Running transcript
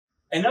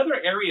Another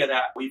area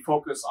that we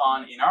focus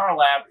on in our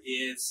lab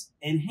is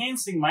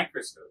enhancing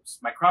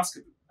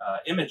microscopy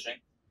imaging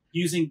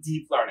using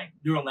deep learning,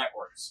 neural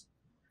networks,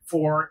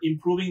 for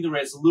improving the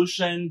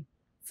resolution,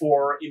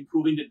 for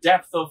improving the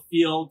depth of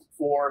field,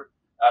 for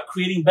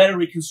creating better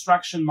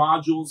reconstruction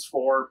modules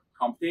for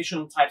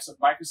computational types of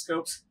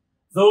microscopes.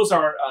 Those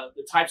are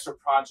the types of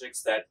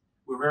projects that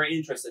we're very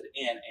interested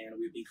in and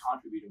we've been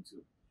contributing to.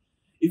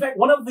 In fact,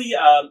 one of the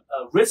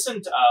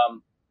recent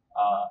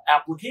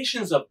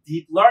applications of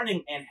deep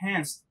learning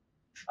enhanced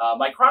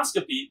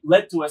microscopy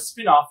led to a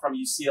spin-off from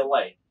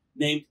UCLA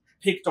named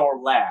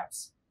Pictor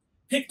Labs.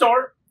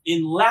 Pictor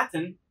in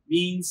Latin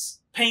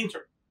means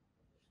painter.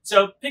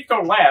 So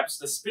Pictor Labs,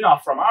 the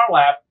spin-off from our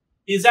lab,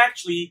 is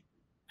actually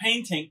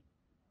painting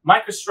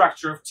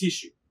microstructure of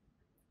tissue.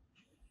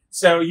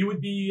 So you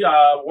would be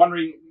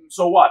wondering,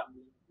 so what?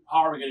 How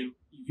are we going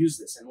to use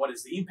this? And what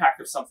is the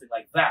impact of something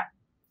like that?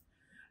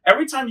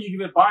 Every time you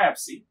give a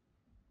biopsy,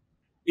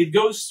 it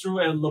goes through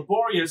a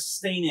laborious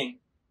staining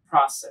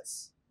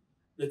process.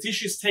 The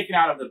tissue is taken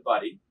out of the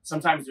body,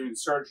 sometimes during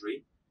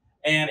surgery,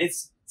 and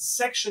it's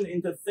sectioned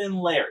into thin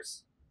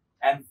layers.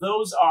 And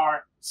those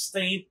are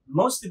stained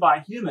mostly by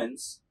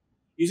humans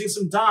using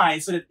some dye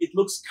so that it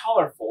looks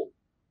colorful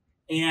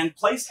and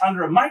placed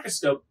under a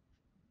microscope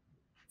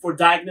for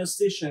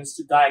diagnosticians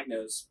to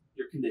diagnose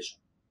your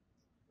condition.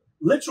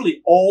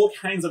 Literally all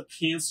kinds of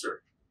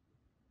cancer,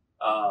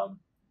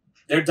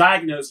 they're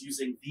diagnosed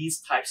using these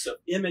types of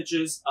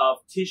images of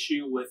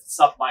tissue with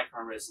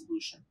submicron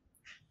resolution.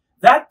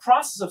 That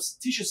process of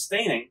tissue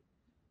staining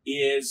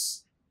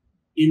is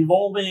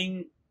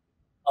involving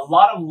a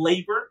lot of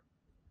labor,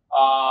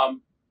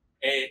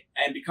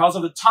 and because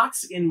of the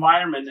toxic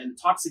environment and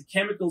toxic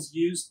chemicals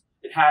used,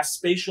 it has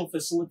spatial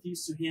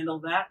facilities to handle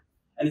that,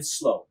 and it's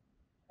slow.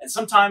 And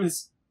sometimes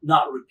it's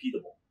not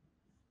repeatable.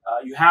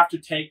 You have to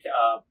take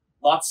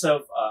lots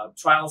of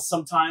trials.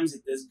 Sometimes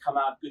it doesn't come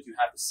out good. You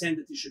have to send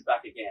the tissue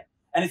back again.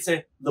 And it's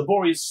a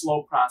laborious,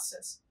 slow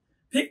process.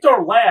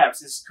 Pictor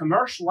Labs is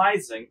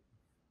commercializing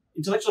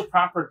intellectual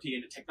property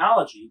and the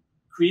technology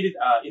created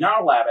in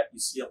our lab at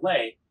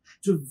UCLA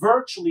to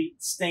virtually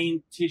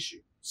stain tissue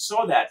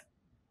so that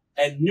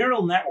a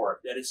neural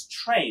network that is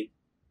trained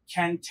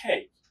can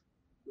take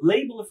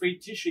label-free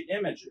tissue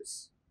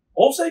images,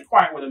 also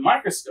acquired with a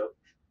microscope,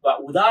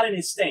 but without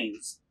any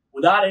stains,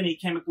 without any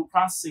chemical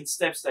processing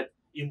steps that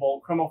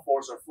involve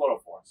chromophores or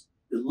fluorophores.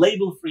 The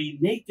label-free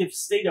native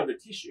state of the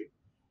tissue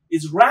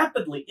is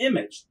rapidly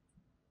imaged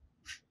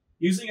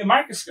using a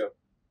microscope,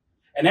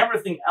 and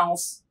everything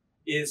else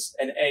is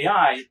an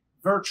AI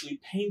virtually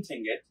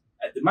painting it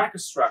at the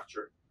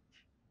microstructure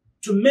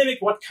to mimic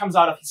what comes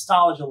out of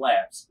histology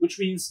labs, which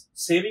means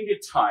saving you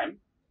time,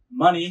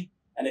 money,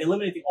 and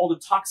eliminating all the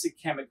toxic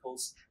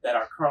chemicals that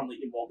are currently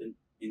involved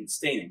in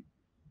staining.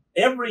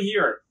 Every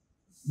year,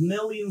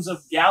 millions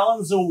of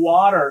gallons of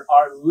water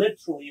are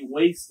literally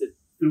wasted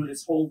through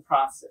this whole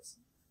process.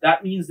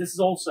 That means this is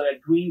also a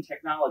green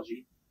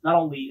technology, not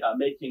only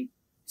making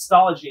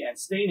histology and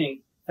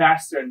staining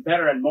faster and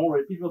better and more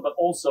repeatable, but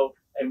also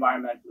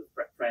environmentally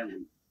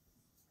friendly.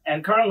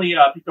 And currently,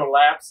 Pictor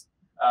Labs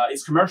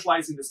is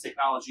commercializing this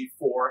technology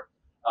for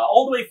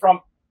all the way from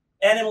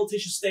animal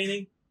tissue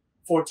staining,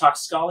 for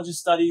toxicology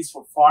studies,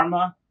 for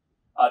pharma,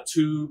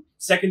 to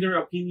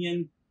secondary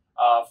opinion,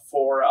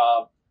 for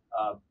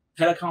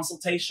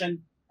teleconsultation,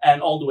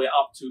 and all the way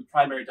up to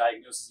primary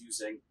diagnosis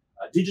using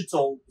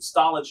digital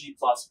histology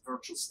plus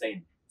virtual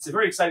staining. It's a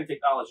very exciting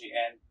technology,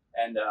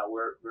 and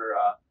we're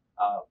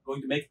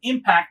going to make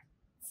impact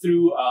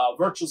through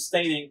virtual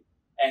staining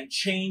and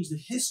change the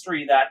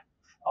history that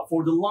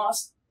for the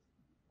last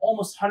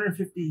almost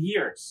 150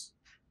 years,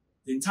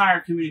 the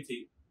entire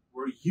community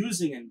were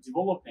using and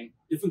developing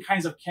different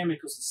kinds of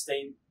chemicals to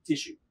stain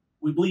tissue.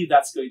 We believe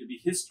that's going to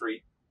be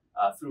history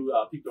through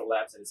Pictor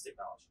Labs and its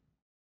technology.